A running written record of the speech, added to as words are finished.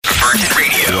Virgin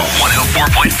Radio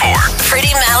 104.4.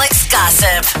 Pretty Malik's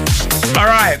Gossip. All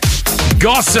right.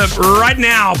 Gossip right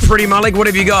now, Pretty Malik. What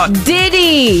have you got?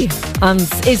 Didi.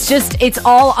 It's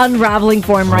all unraveling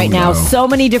for him right now. So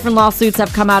many different lawsuits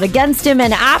have come out against him,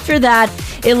 and after that,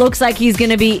 it looks like he's going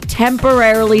to be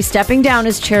temporarily stepping down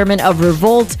as chairman of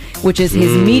Revolt, which is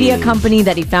his media company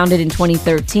that he founded in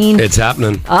 2013. It's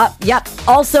happening. Yep.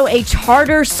 Also, a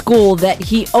charter school that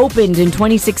he opened in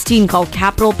 2016 called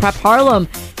Capital Prep Harlem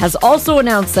has also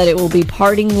announced that it will be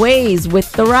parting ways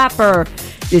with the rapper.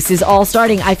 This is all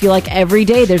starting. I feel like every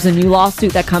day there's a new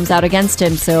lawsuit that comes out against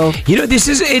him. So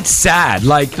it's sad.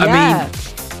 I mean,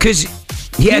 because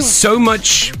he has so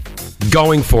much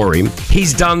going for him.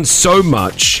 He's done so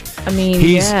much. I mean,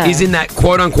 he's in that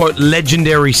quote unquote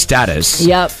legendary status.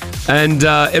 Yep. And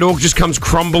it all just comes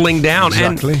crumbling down.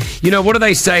 Exactly. And what do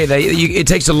they say? It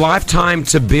takes a lifetime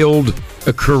to build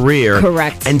a career.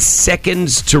 Correct. And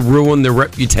seconds to ruin the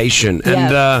reputation. Yep.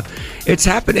 And it's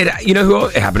happened. It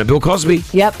happened to Bill Cosby.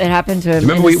 Yep, it happened to him.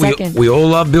 Remember, in we all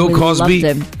love Bill Cosby.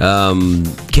 Loved him.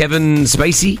 Kevin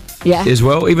Spacey. Yeah. As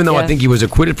well, even though I think he was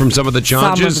acquitted from some of the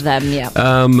charges. Some of them, yeah.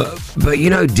 But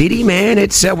Didi, man,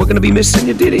 it's we're going to be missing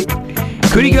you, Didi.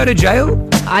 Could he go to jail?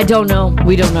 I don't know.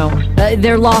 We don't know.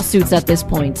 They're lawsuits at this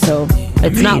point, so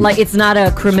it's not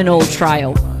a criminal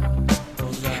trial.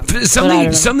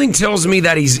 Something tells me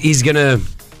that he's gonna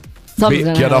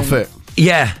get off it.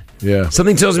 Yeah.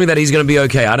 Something tells me that he's gonna be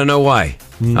okay. I don't know why.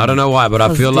 But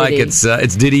I feel like it's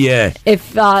Didi. Yeah.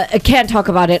 If I can't talk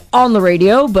about it on the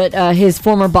radio, but his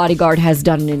former bodyguard has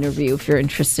done an interview. If you're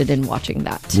interested in watching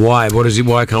that. Why? What is he?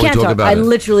 Why can't we talk about it? I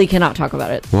literally cannot talk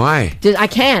about it. Why? I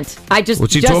can't.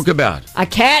 What's he talk about? I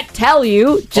can't tell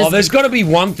you. There's got to be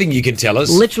one thing you can tell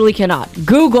us. Literally cannot.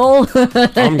 Google.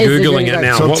 I'm googling it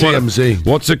now. It's on TMZ.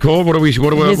 What's it called? His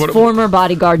former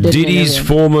bodyguard. Didi's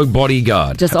former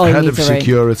bodyguard. Just all head you of need to write.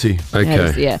 security.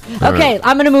 Okay. Yeah. Okay.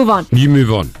 I'm gonna move on. You move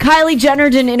on. Kylie Jenner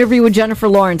did an interview with Jennifer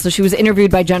Lawrence. So she was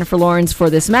interviewed by Jennifer Lawrence for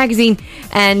this magazine,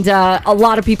 and a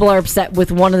lot of people are upset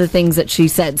with one of the things that she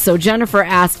said. So Jennifer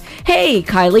asked, "Hey,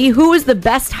 Kylie, who is the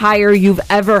best hire you've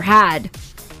ever had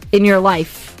in your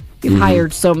life? You've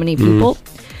hired so many people."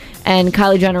 And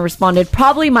Kylie Jenner responded,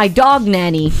 "Probably my dog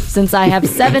nanny, since I have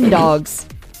 7 dogs."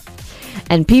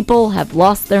 And people have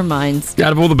lost their minds.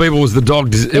 Out of all the people, it was the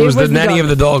dog. It was the nanny of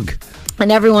the dog.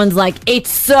 And everyone's like,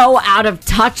 it's so out of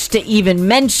touch to even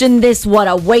mention this. What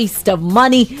a waste of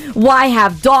money. Why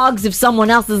have dogs if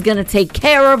someone else is going to take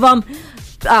care of them?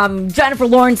 Jennifer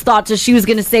Lawrence thought she was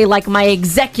going to say, like, my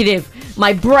executive,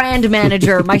 my brand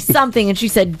manager, my something. And she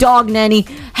said, dog nanny,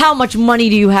 how much money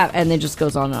do you have? And it just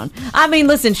goes on and on. I mean,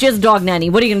 listen, she has a dog nanny.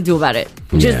 What are you going to do about it?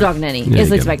 Just dog nanny. It's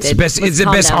expected. It's the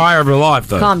best hire of her life,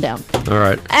 though. Calm down. All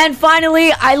right. And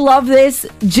finally, I love this.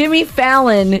 Jimmy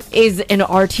Fallon is an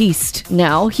artiste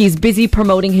now. He's busy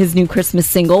promoting his new Christmas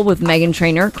single with Meghan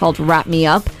Trainor called Wrap Me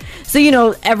Up. So,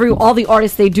 all the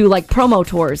artists, they do like promo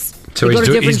tours. So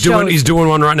he's doing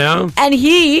one right now? And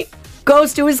he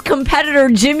goes to his competitor,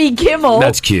 Jimmy Kimmel.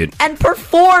 That's cute. And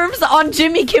performs on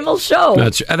Jimmy Kimmel's show.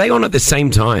 Are they on at the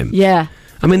same time? Yeah.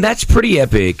 I mean, that's pretty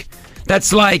epic.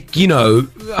 That's like, I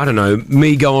don't know,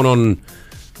 me going on,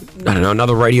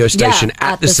 another radio station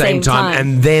at the same time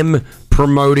and them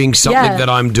promoting something that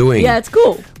I'm doing. Yeah, it's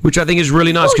cool. Which I think is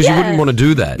really nice because you wouldn't want to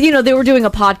do that. They were doing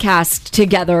a podcast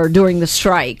together during the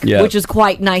strike, which is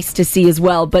quite nice to see as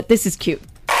well. But this is cute.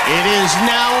 It is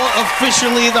now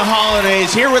officially the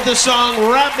holidays. Here with the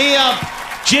song Wrap Me Up,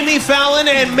 Jimmy Fallon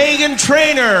and Meghan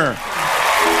Trainor.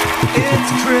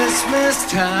 It's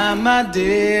Christmas time, my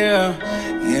dear,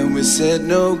 and we said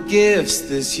no gifts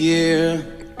this year.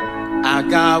 I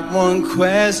got one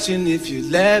question if you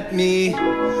let me.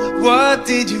 What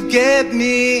did you get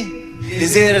me?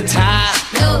 Is it a tie?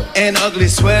 No. An ugly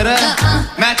sweater?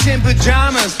 Matching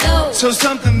pajamas? No. So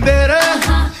something better?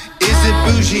 Is it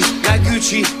bougie like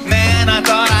Gucci? Man, I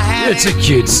thought I had It's a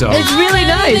cute song. It's really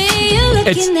nice.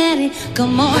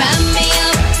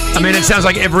 I mean, it sounds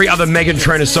like every other Meghan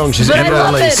Trainor song she's ever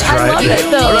released, right? I love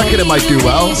it, though. I reckon it might do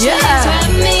well. Yeah.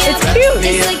 It's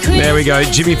cute. There we go.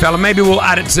 Jimmy Fallon. Maybe we'll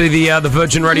add it to the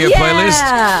Virgin Radio playlist.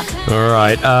 All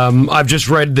right. I've just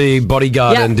read the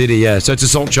Bodyguard and Didi, So it's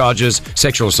assault charges,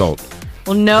 sexual assault.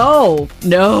 Well, no.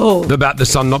 About the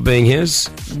son not being his?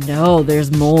 No,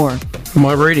 there's more. What am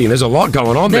I reading? There's a lot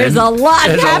going on there. There's a lot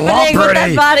happening with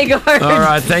that bodyguard. All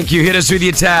right, thank you. Hit us with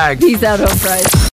your tag. Peace out, Home Price.